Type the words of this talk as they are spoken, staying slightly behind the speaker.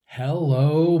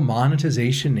Hello,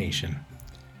 Monetization Nation.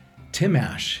 Tim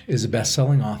Ash is a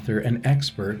best-selling author and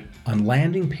expert on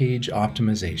landing page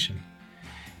optimization.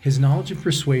 His knowledge of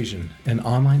persuasion and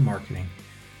online marketing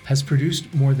has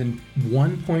produced more than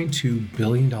 $1.2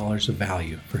 billion of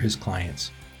value for his clients.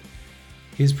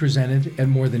 He is presented at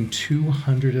more than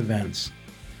 200 events.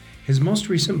 His most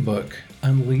recent book,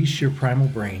 Unleash Your Primal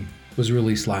Brain, was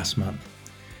released last month.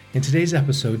 In today's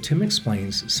episode, Tim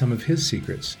explains some of his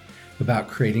secrets about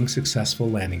creating successful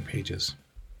landing pages.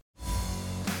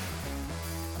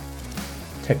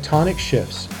 Tectonic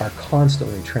shifts are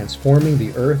constantly transforming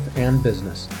the earth and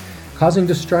business, causing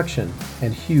destruction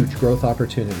and huge growth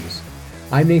opportunities.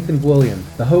 I'm Nathan William,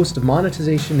 the host of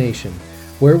Monetization Nation,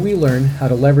 where we learn how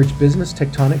to leverage business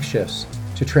tectonic shifts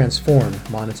to transform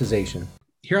monetization.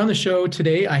 Here on the show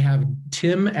today, I have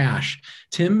Tim Ash.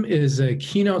 Tim is a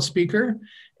keynote speaker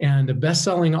and a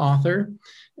best-selling author.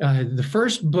 The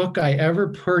first book I ever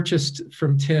purchased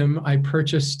from Tim, I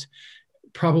purchased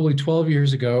probably 12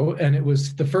 years ago, and it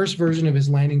was the first version of his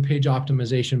landing page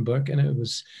optimization book, and it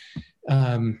was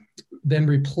then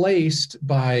replaced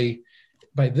by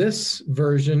this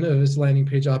version of his landing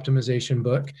page optimization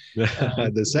book.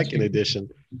 The second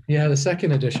edition. Yeah, the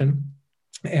second edition.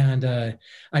 And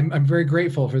I'm very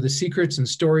grateful for the secrets and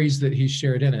stories that he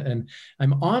shared in it. And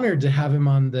I'm honored to have him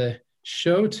on the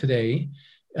show today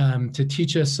to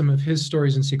teach us some of his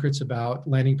stories and secrets about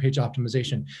landing page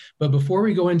optimization. But before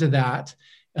we go into that,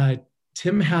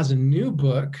 Tim has a new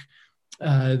book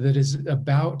that is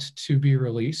about to be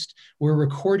released. We're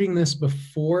recording this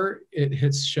before it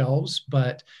hits shelves,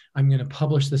 but I'm going to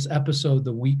publish this episode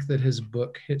the week that his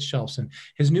book hits shelves. And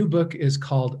his new book is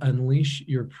called Unleash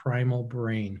Your Primal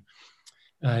Brain.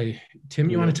 Tim,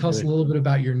 you want to tell us a little bit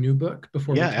about your new book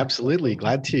before? Yeah, absolutely.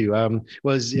 Glad to.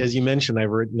 Well, as you mentioned,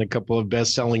 I've written a couple of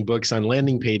best-selling books on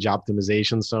landing page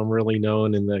optimization. So I'm really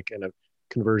known in the kind of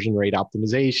conversion rate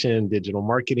optimization, digital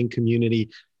marketing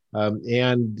community.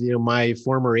 And my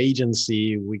former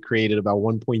agency, we created about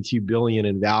 1.2 billion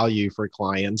in value for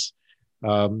clients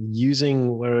using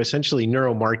what are essentially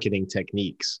neuromarketing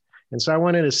techniques. And so I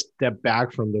wanted to step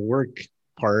back from the work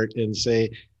part and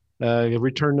say,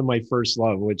 return to my first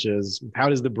love, which is how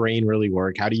does the brain really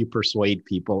work? How do you persuade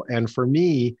people? And for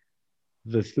me,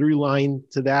 the through line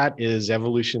to that is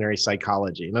evolutionary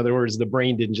psychology. In other words, the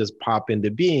brain didn't just pop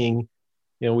into being.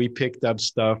 We picked up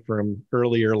stuff from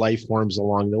earlier life forms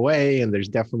along the way, and there's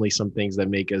definitely some things that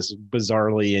make us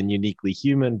bizarrely and uniquely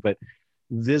human. But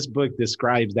this book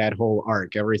describes that whole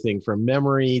arc, everything from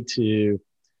memory to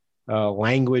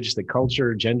language, to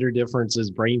culture, gender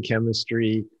differences, brain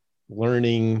chemistry,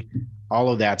 learning, all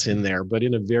of that's in there, but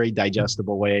in a very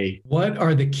digestible way. What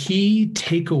are the key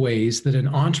takeaways that an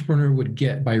entrepreneur would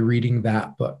get by reading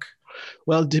that book?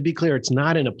 Well, to be clear, it's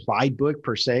not an applied book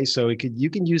per se. So you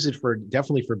can use it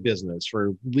definitely for business,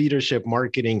 for leadership,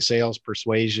 marketing, sales,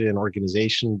 persuasion,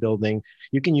 organization building.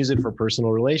 You can use it for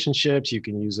personal relationships. You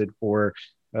can use it for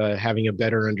having a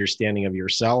better understanding of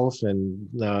yourself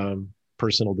and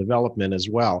personal development as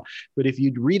well. But if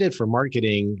you read it for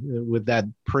marketing with that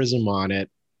prism on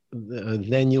it,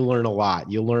 then you learn a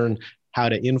lot. You learn how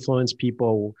to influence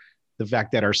people, the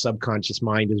fact that our subconscious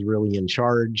mind is really in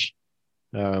charge,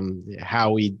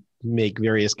 how we make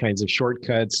various kinds of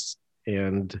shortcuts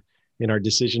and in our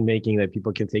decision making that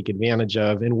people can take advantage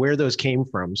of, and where those came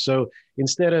from. So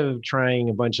instead of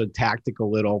trying a bunch of tactical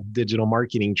little digital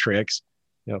marketing tricks,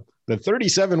 the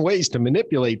 37 ways to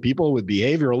manipulate people with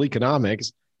behavioral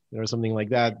economics, or something like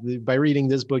that. By reading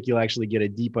this book, you'll actually get a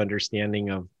deep understanding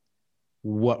of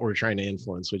what we're trying to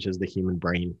influence, which is the human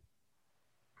brain.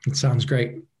 It sounds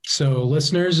great. So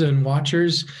listeners and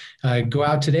watchers, go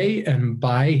out today and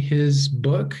buy his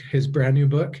book, his brand new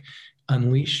book,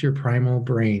 Unleash Your Primal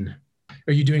Brain.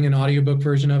 Are you doing an audiobook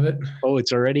version of it? Oh,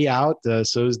 it's already out.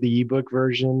 So is the ebook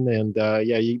version. And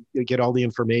you get all the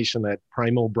information at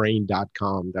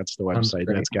primalbrain.com. That's the website.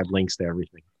 That's got links to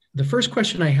everything. The first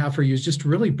question I have for you is just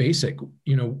really basic.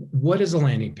 What is a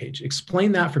landing page?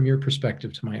 Explain that from your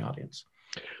perspective to my audience.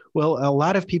 Well, a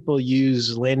lot of people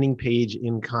use landing page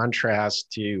in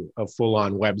contrast to a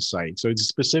full-on website. So it's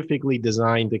specifically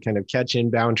designed to kind of catch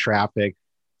inbound traffic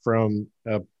from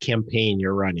a campaign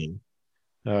you're running.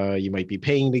 You might be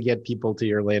paying to get people to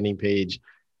your landing page,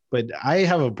 but I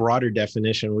have a broader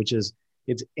definition, which is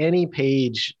it's any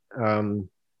page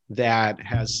that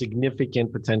has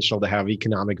significant potential to have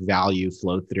economic value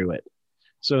flow through it.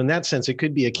 So in that sense, it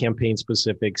could be a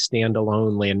campaign-specific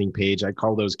standalone landing page. I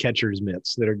call those catcher's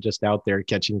mitts that are just out there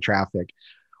catching traffic.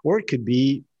 Or it could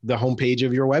be the homepage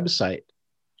of your website.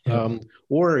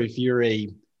 Or if you're a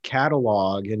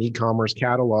catalog, an e-commerce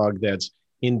catalog that's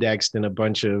indexed in a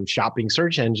bunch of shopping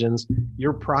search engines,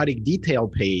 your product detail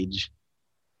page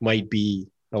might be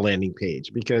a landing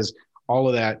page, because all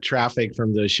of that traffic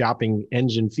from the shopping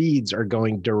engine feeds are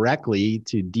going directly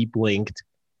to deep linked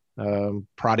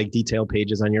product detail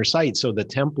pages on your site. So the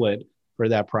template for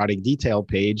that product detail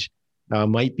page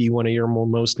might be one of your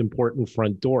most important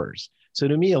front doors. So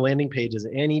to me, a landing page is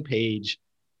any page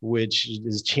which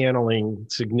is channeling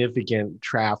significant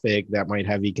traffic that might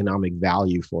have economic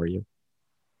value for you.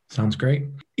 Sounds great.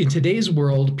 In today's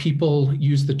world, people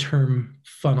use the term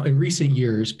funnel. In recent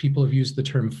years, people have used the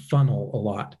term funnel a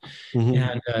lot. Mm-hmm.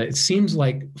 And it seems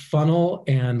like funnel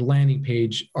and landing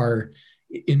page are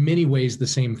in many ways the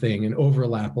same thing and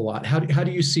overlap a lot. How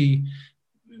do you see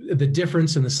the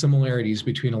difference and the similarities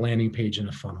between a landing page and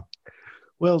a funnel?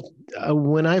 Well,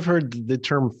 when I've heard the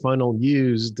term funnel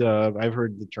used, I've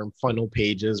heard the term funnel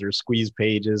pages or squeeze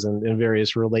pages and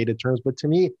various related terms. But to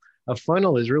me, a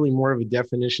funnel is really more of a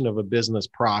definition of a business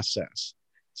process.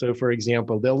 So for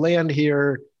example, they'll land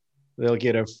here, they'll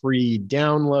get a free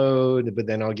download, but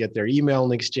then I'll get their email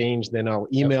in exchange. Then I'll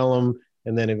email them.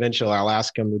 And then eventually I'll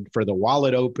ask them for the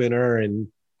wallet opener and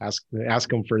ask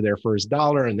them for their first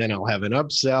dollar. And then I'll have an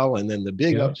upsell and then the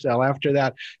big upsell after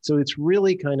that. So it's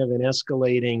really kind of an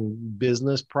escalating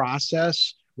business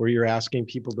process where you're asking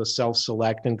people to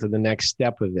self-select into the next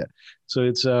step of it. So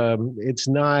it's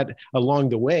not along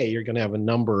the way, you're going to have a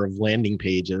number of landing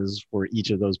pages for each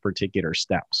of those particular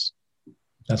steps.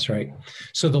 That's right.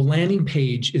 So the landing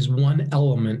page is one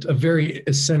element, a very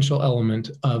essential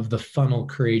element of the funnel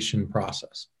creation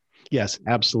process. Yes,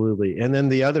 absolutely. And then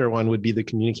the other one would be the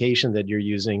communication that you're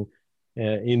using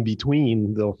in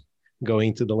between the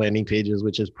going to the landing pages,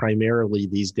 which is primarily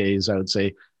these days, I would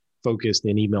say, focused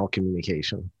in email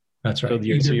communication. That's right.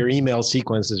 So your email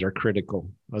sequences are critical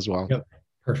as well. Yep.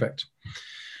 Perfect.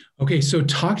 Okay, so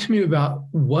talk to me about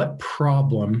what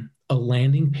problem a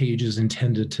landing page is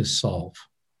intended to solve.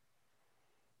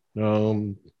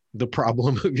 The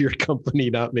problem of your company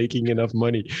not making enough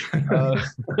money.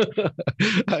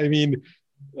 I mean,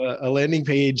 a landing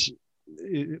page,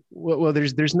 well,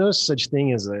 there's no such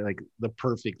thing as like the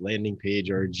perfect landing page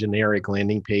or a generic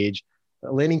landing page.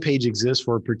 A landing page exists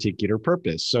for a particular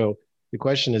purpose. So the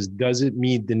question is, does it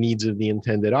meet the needs of the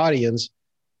intended audience?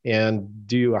 And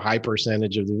do a high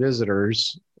percentage of the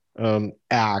visitors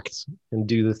act and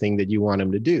do the thing that you want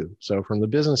them to do? So from the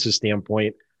business's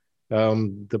standpoint,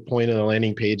 the point of the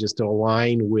landing page is to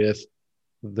align with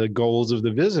the goals of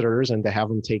the visitors and to have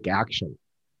them take action.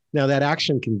 Now that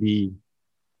action can be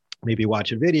maybe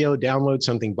watch a video, download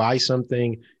something, buy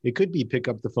something. It could be pick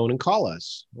up the phone and call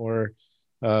us, or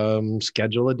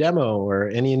schedule a demo, or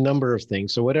any number of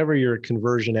things. So whatever your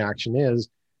conversion action is,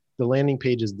 the landing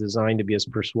page is designed to be as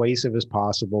persuasive as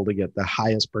possible to get the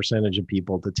highest percentage of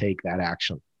people to take that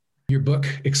action. Your book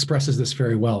expresses this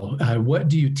very well. What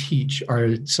do you teach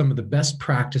are some of the best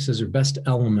practices or best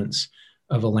elements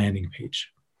of a landing page?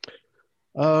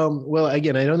 Well,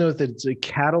 again, I don't know if it's a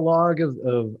catalog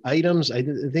of items. I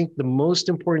think the most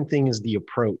important thing is the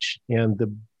approach. And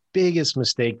the biggest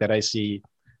mistake that I see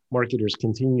marketers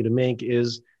continue to make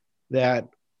is that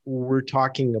we're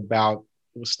talking about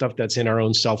stuff that's in our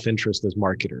own self-interest as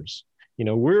marketers. You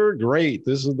know, we're great.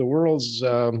 This is the world's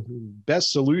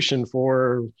best solution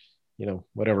for,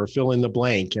 whatever, fill in the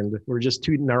blank. And we're just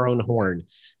tooting our own horn.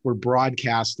 We're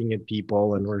broadcasting at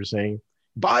people and we're saying,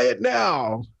 buy it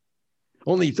now.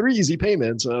 Only 3 easy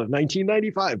payments of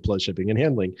 $19.95 plus shipping and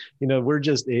handling.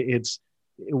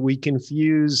 We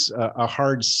confuse a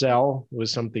hard sell with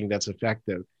something that's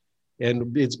effective.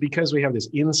 And it's because we have this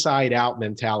inside out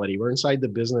mentality. We're inside the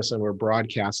business and we're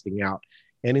broadcasting out.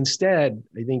 And instead,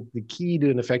 I think the key to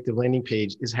an effective landing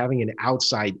page is having an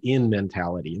outside in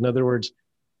mentality. In other words,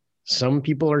 some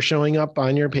people are showing up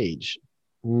on your page.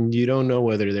 You don't know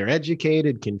whether they're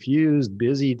educated, confused,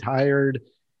 busy, tired.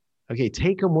 Okay,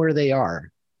 take them where they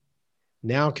are.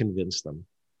 Now convince them.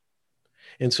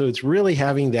 And so it's really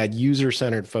having that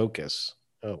user-centered focus.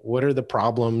 What are the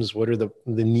problems? What are the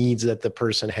needs that the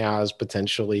person has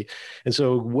potentially? And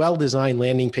so a well-designed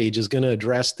landing page is going to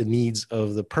address the needs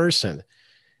of the person.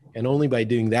 And only by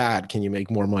doing that can you make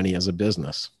more money as a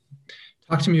business.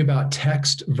 Talk to me about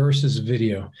text versus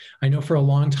video. I know for a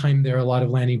long time there, a lot of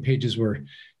landing pages were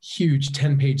huge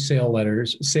 10-page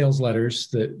sales letters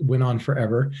that went on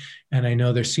forever. And I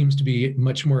know there seems to be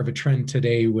much more of a trend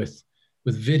today with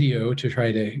video to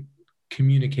try to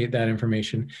communicate that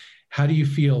information. How do you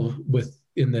feel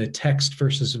in the text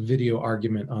versus video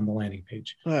argument on the landing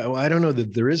page? Well, I don't know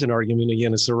that there is an argument.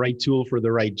 Again, it's the right tool for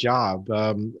the right job.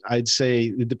 I'd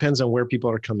say it depends on where people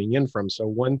are coming in from. So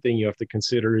one thing you have to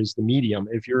consider is the medium.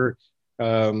 If you're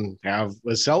have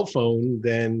a cell phone,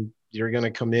 then you're going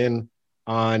to come in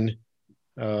on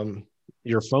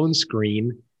your phone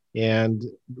screen and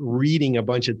reading a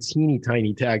bunch of teeny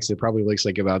tiny text. It probably looks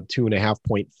like about 2.5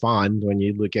 point font when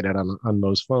you look at it on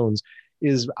most phones,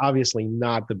 is obviously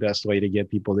not the best way to get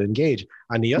people to engage.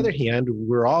 On the other hand,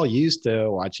 we're all used to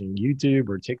watching YouTube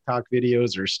or TikTok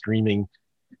videos or streaming,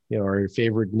 our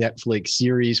favorite Netflix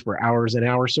series for hours and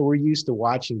hours. So we're used to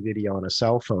watching video on a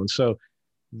cell phone. So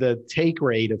the take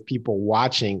rate of people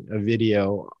watching a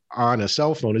video on a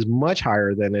cell phone is much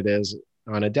higher than it is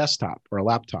on a desktop or a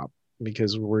laptop,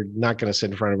 because we're not going to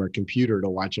sit in front of our computer to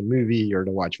watch a movie or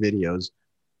to watch videos.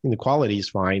 And the quality is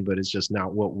fine, but it's just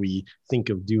not what we think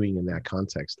of doing in that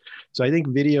context. So I think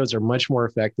videos are much more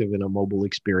effective in a mobile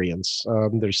experience.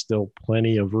 There's still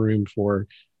plenty of room for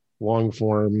long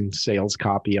form sales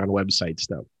copy on website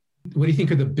stuff. What do you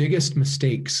think are the biggest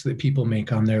mistakes that people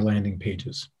make on their landing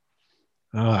pages?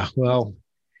 Well,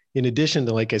 in addition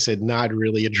to, like I said, not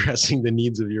really addressing the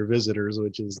needs of your visitors,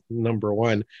 which is number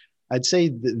one, I'd say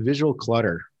the visual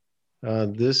clutter.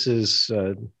 This is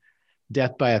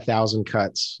death by 1,000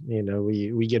 cuts.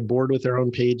 We get bored with our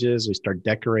own pages. We start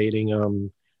decorating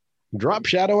them, drop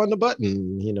shadow on the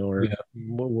button, or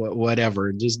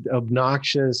whatever. Just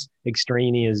obnoxious,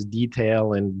 extraneous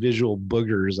detail and visual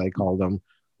boogers, I call them,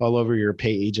 all over your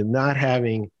page, and not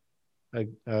having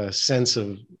a sense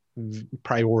of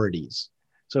priorities.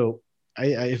 So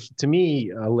to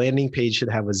me, a landing page should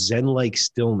have a Zen-like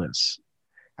stillness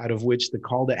out of which the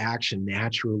call to action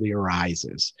naturally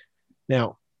arises.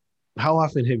 Now, how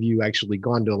often have you actually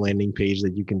gone to a landing page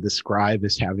that you can describe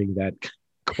as having that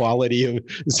quality of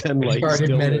Zen-like stillness? I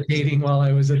started meditating while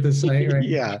I was at the site, right?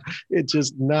 Yeah, it's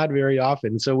just not very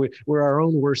often. So we're our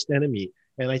own worst enemy.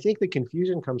 And I think the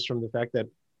confusion comes from the fact that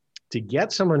to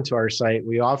get someone to our site,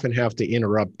 we often have to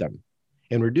interrupt them.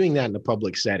 And we're doing that in a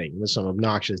public setting with some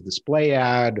obnoxious display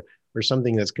ad or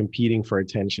something that's competing for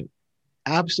attention.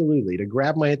 Absolutely. To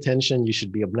grab my attention, you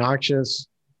should be obnoxious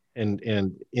and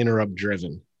interrupt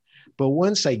driven. But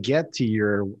once I get to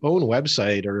your own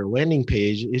website or landing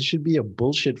page, it should be a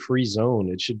bullshit-free zone.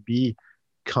 It should be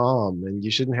calm, and you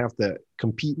shouldn't have to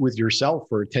compete with yourself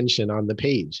for attention on the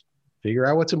page. Figure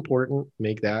out what's important,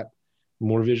 make that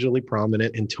more visually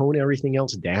prominent, and tone everything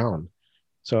else down.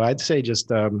 So I'd say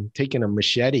just taking a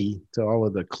machete to all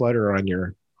of the clutter on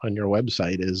your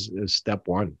website is step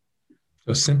one.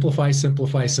 So simplify.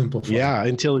 Yeah,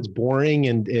 until it's boring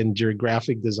and your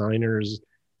graphic designers,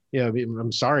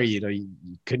 I'm sorry, you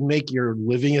couldn't make your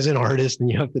living as an artist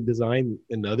and you have to design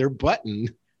another button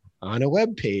on a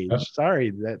web page.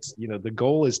 Sorry, that's, the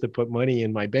goal is to put money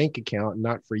in my bank account,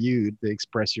 not for you to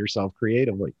express yourself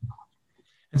creatively.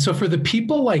 And so for the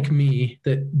people like me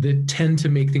that tend to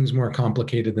make things more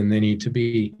complicated than they need to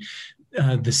be,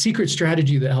 the secret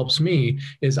strategy that helps me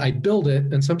is I build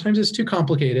it, and sometimes it's too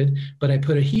complicated, but I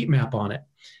put a heat map on it.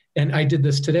 And I did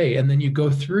this today. And then you go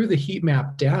through the heat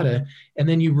map data, and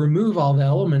then you remove all the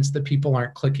elements that people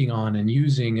aren't clicking on and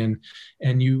using,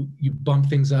 and you bump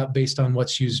things up based on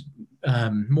what's used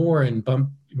more, and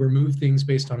remove things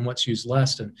based on what's used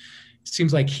less. And it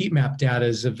seems like heat map data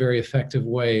is a very effective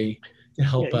way to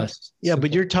help us. Yeah,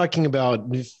 but you're talking about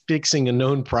fixing a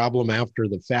known problem after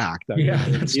the fact.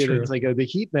 That's true. It's like the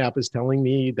heat map is telling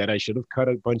me that I should have cut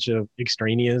a bunch of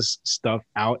extraneous stuff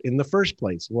out in the first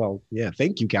place. Well, yeah,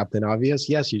 thank you, Captain Obvious.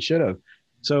 Yes, you should have.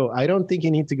 So I don't think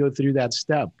you need to go through that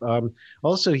step.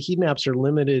 Also, heat maps are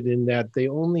limited in that they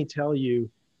only tell you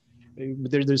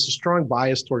there's a strong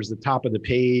bias towards the top of the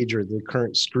page or the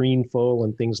current screen full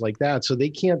and things like that. So they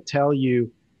can't tell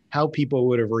you how people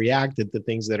would have reacted to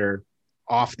things that are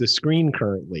off the screen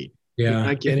currently.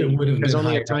 Yeah, because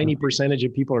only a tiny percentage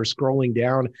of people are scrolling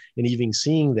down and even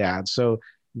seeing that. So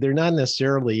they're not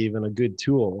necessarily even a good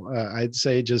tool. I'd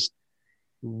say just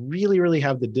really, really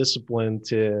have the discipline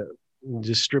to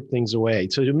just strip things away.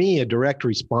 So to me, a direct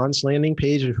response landing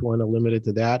page, if you want to limit it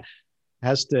to that,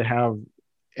 has to have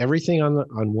everything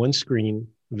on one screen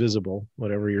visible,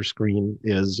 whatever your screen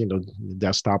is,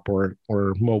 desktop or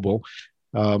mobile.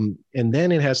 And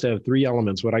then it has to have three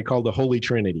elements, what I call the Holy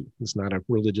Trinity. It's not a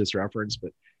religious reference,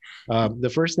 but the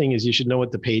first thing is you should know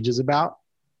what the page is about.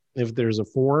 If there's a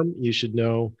form, you should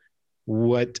know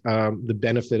what the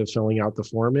benefit of filling out the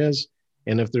form is.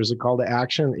 And if there's a call to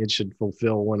action, it should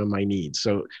fulfill one of my needs.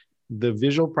 So the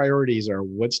visual priorities are,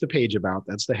 what's the page about?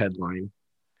 That's the headline.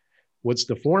 What's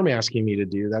the form asking me to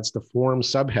do? That's the form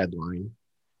subheadline.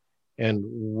 And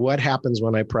what happens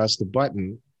when I press the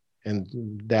button? And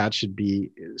that should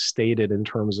be stated in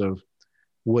terms of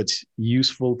what's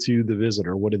useful to the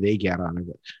visitor. What do they get out of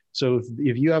it? So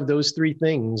if you have those three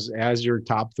things as your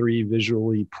top three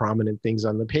visually prominent things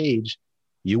on the page,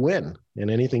 you win, and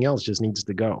anything else just needs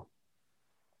to go.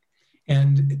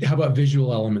 And how about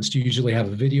visual elements? Do you usually have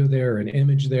a video there, an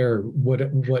image there? What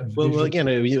Well, again,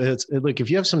 look, if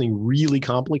you have something really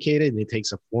complicated and it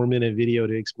takes a 4-minute video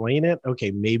to explain it,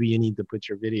 okay, maybe you need to put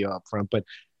your video up front. But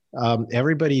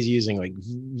everybody's using like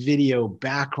video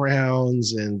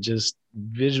backgrounds and just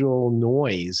visual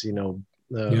noise,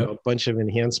 a bunch of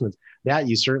enhancements that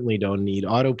you certainly don't need.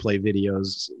 Autoplay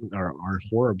videos are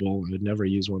horrible. I would never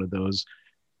use one of those.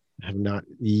 I have not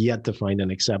yet to find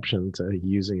an exception to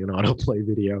using an autoplay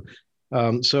video.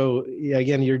 So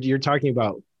again, you're talking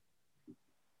about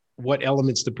what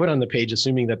elements to put on the page,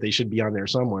 assuming that they should be on there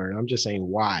somewhere. And I'm just saying,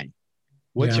 why?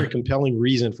 What's your compelling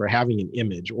reason for having an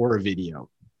image or a video?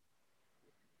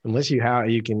 Unless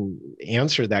you can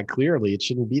answer that clearly, it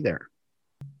shouldn't be there.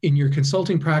 In your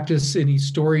consulting practice, any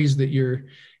stories that you're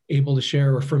able to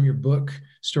share, or from your book,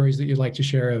 stories that you'd like to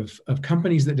share of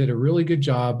companies that did a really good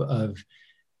job of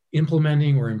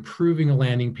implementing or improving a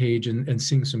landing page and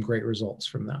seeing some great results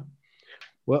from that?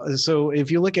 Well, so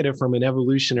if you look at it from an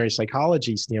evolutionary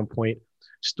psychology standpoint,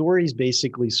 stories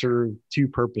basically serve two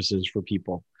purposes for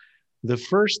people. The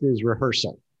first is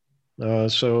rehearsal.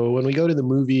 So when we go to the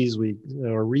movies,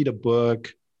 or read a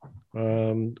book,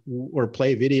 or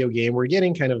play a video game, we're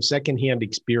getting kind of secondhand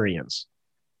experience.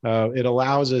 It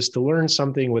allows us to learn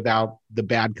something without the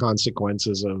bad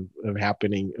consequences of it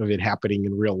happening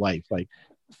in real life. Like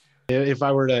if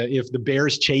the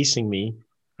bear's chasing me,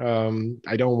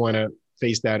 I don't want to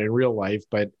face that in real life,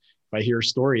 but if I hear a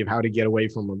story of how to get away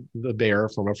from the bear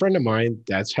from a friend of mine,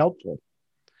 that's helpful.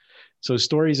 So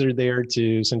stories are there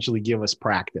to essentially give us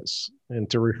practice and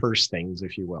to rehearse things,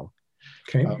 if you will.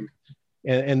 Okay.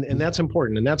 And that's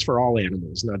important, and that's for all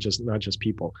animals, not just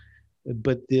people.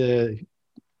 But the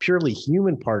purely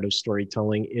human part of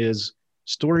storytelling is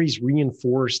stories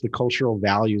reinforce the cultural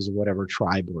values of whatever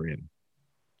tribe we're in.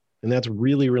 And that's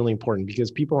really, really important,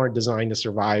 because people aren't designed to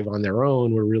survive on their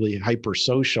own. We're really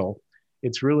hyper-social.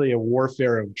 It's really a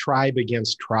warfare of tribe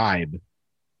against tribe.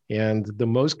 And the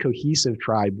most cohesive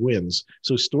tribe wins.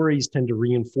 So stories tend to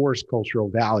reinforce cultural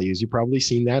values. You've probably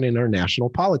seen that in our national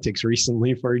politics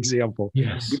recently, for example.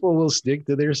 Yes. People will stick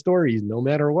to their stories no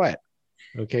matter what.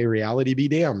 Okay, reality be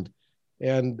damned.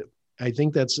 And I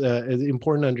think that's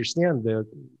important to understand the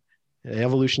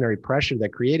evolutionary pressure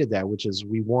that created that, which is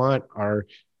we want our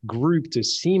group to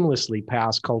seamlessly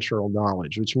pass cultural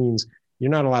knowledge, which means you're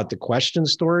not allowed to question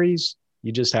stories.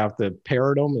 You just have to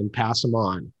parrot them and pass them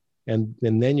on. And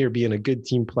then you're being a good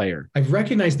team player. I've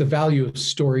recognized the value of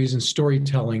stories and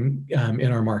storytelling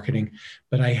in our marketing,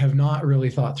 but I have not really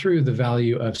thought through the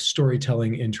value of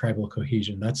storytelling in tribal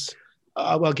cohesion.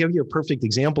 I'll give you a perfect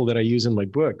example that I use in my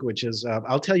book, which is,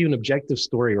 I'll tell you an objective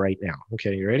story right now.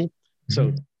 Okay, you ready? Mm-hmm.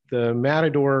 So the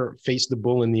matador faced the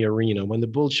bull in the arena. When the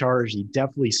bull charged, he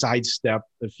definitely sidestepped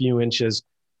a few inches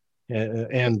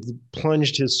and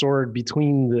plunged his sword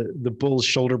between the bull's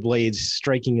shoulder blades,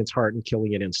 striking its heart and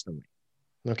killing it instantly.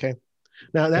 Okay.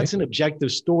 Now that's an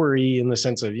objective story in the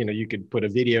sense of, you could put a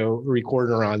video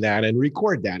recorder on that and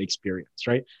record that experience,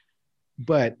 right?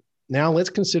 But now let's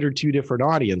consider two different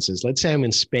audiences. Let's say I'm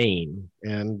in Spain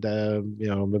and,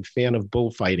 I'm a fan of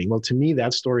bullfighting. Well, to me,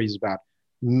 that story is about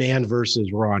man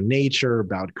versus raw nature,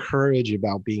 about courage,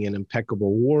 about being an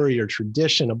impeccable warrior,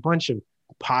 tradition, a bunch of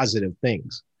positive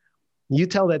things. You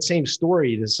tell that same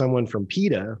story to someone from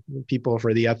PETA, People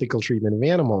for the Ethical Treatment of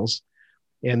Animals,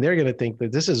 and they're going to think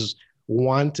that this is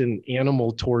wanton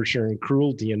animal torture and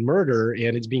cruelty and murder,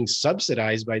 and it's being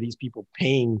subsidized by these people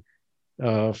paying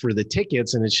for the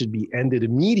tickets, and it should be ended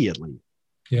immediately.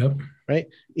 Yep. Right?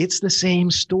 It's the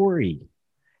same story.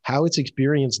 How it's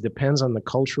experienced depends on the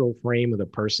cultural frame of the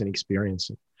person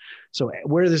experiencing. So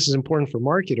where this is important for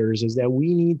marketers is that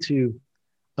we need to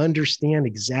understand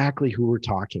exactly who we're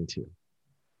talking to.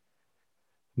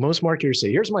 Most marketers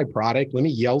say, here's my product. Let me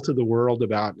yell to the world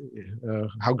about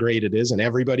how great it is and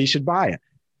everybody should buy it.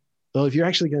 Well, if you're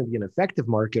actually going to be an effective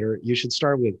marketer, you should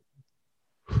start with,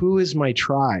 who is my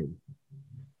tribe?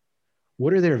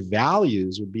 What are their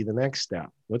values would be the next step.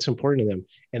 What's important to them?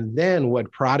 And then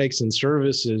what products and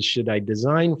services should I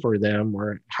design for them,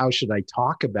 or how should I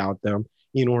talk about them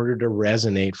in order to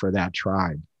resonate for that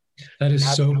tribe? That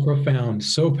is so profound,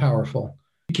 so powerful.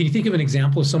 Can you think of an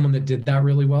example of someone that did that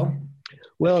really well?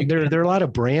 Well, there are a lot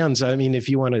of brands. I mean, if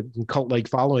you want to cult-like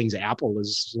followings, Apple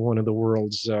is one of the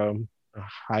world's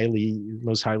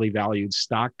most highly valued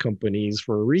stock companies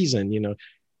for a reason.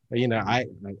 I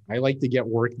like to get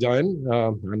work done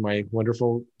on my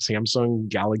wonderful Samsung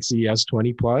Galaxy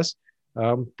S20 Plus.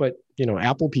 But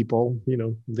Apple people,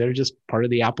 they're just part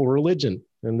of the Apple religion,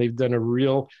 and they've done a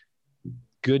real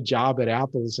good job at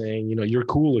Apple saying, you're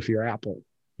cool if you're Apple.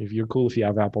 If you're cool if you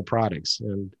have Apple products.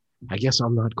 And I guess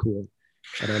I'm not cool,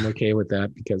 but I'm okay with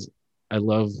that because I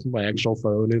love my actual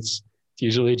phone. It's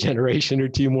usually a generation or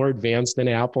two more advanced than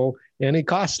Apple, and it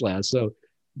costs less. So,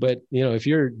 but if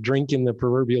you're drinking the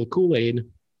proverbial Kool-Aid,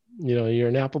 you're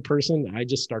an Apple person. I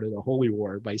just started a holy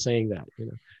war by saying that.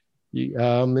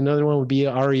 Another one would be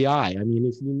REI. I mean,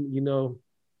 if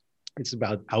it's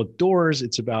about outdoors.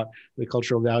 It's about the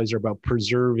cultural values are about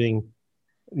preserving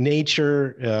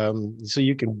nature. So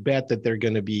you can bet that they're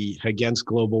going to be against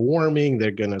global warming.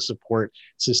 They're going to support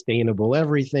sustainable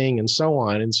everything and so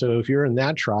on. And so if you're in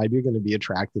that tribe, you're going to be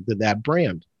attracted to that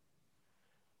brand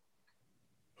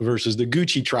versus the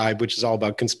Gucci tribe, which is all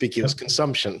about conspicuous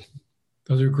consumption.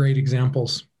 Those are great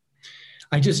examples.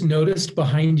 I just noticed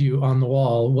behind you on the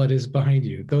wall, what is behind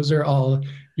you? Those are all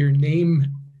your name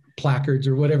placards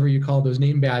or whatever you call those,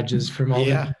 name badges from all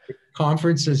the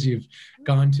conferences you've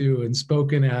gone to and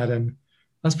spoken at. And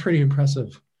that's pretty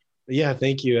impressive. Yeah,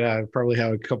 thank you. I probably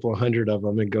have a couple of hundred of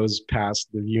them. It goes past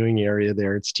the viewing area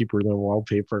there. It's cheaper than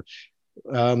wallpaper.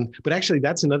 But actually,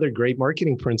 that's another great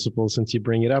marketing principle since you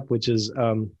bring it up, which is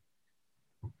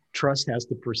trust has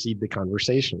to precede the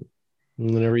conversation.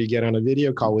 And whenever you get on a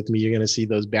video call with me, you're going to see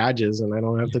those badges, and I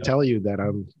don't have to tell you that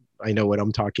I know what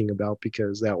I'm talking about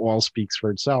because that wall speaks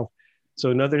for itself. So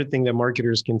another thing that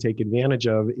marketers can take advantage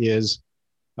of is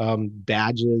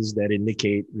badges that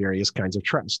indicate various kinds of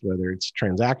trust, whether it's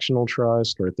transactional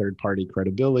trust or third-party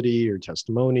credibility or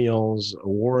testimonials,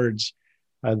 awards.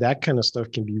 That kind of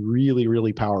stuff can be really,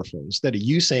 really powerful. Instead of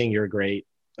you saying you're great,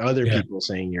 other people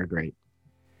saying you're great.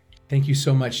 Thank you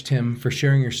so much, Tim, for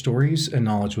sharing your stories and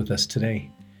knowledge with us today.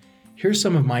 Here's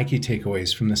some of my key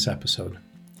takeaways from this episode.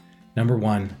 Number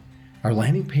 1, our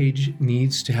landing page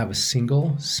needs to have a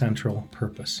single central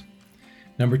purpose.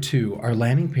 Number 2, our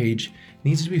landing page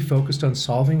needs to be focused on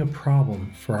solving a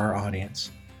problem for our audience.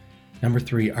 Number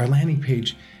 3, our landing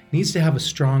page needs to have a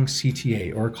strong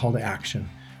CTA or a call to action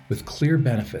with clear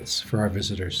benefits for our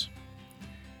visitors.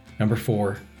 Number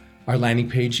 4, our landing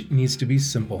page needs to be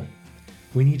simple.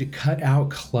 We need to cut out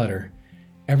clutter.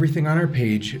 Everything on our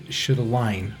page should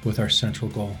align with our central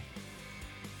goal.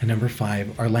 And number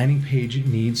 5, our landing page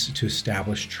needs to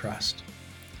establish trust.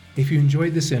 If you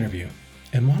enjoyed this interview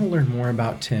and want to learn more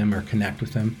about Tim or connect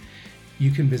with him,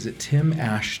 you can visit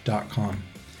timash.com.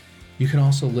 You can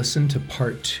also listen to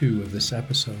part 2 of this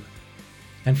episode.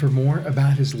 And for more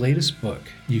about his latest book,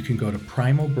 you can go to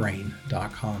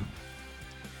primalbrain.com.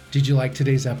 Did you like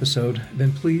today's episode?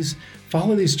 Then please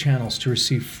follow these channels to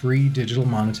receive free digital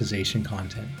monetization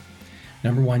content.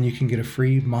 Number 1, you can get a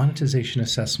free monetization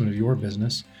assessment of your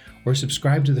business or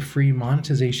subscribe to the free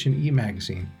monetization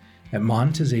e-magazine at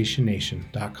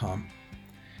monetizationnation.com.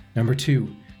 Number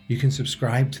 2, you can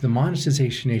subscribe to the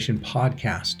Monetization Nation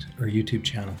podcast or YouTube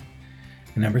channel.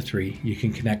 And number 3, you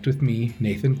can connect with me,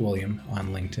 Nathan Gwilliam,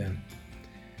 on LinkedIn.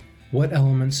 What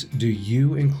elements do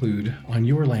you include on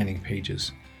your landing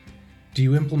pages? Do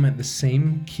you implement the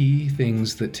same key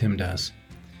things that Tim does?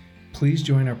 Please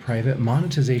join our private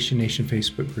Monetization Nation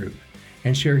Facebook group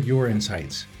and share your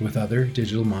insights with other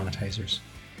digital monetizers.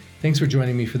 Thanks for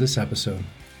joining me for this episode.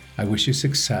 I wish you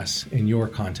success in your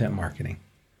content marketing.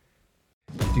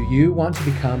 Do you want to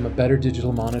become a better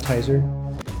digital monetizer?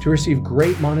 To receive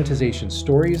great monetization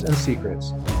stories and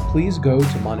secrets, please go to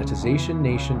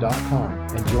monetizationnation.com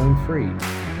and join free.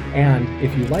 And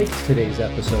if you liked today's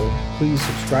episode, please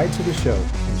subscribe to the show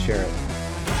and share it.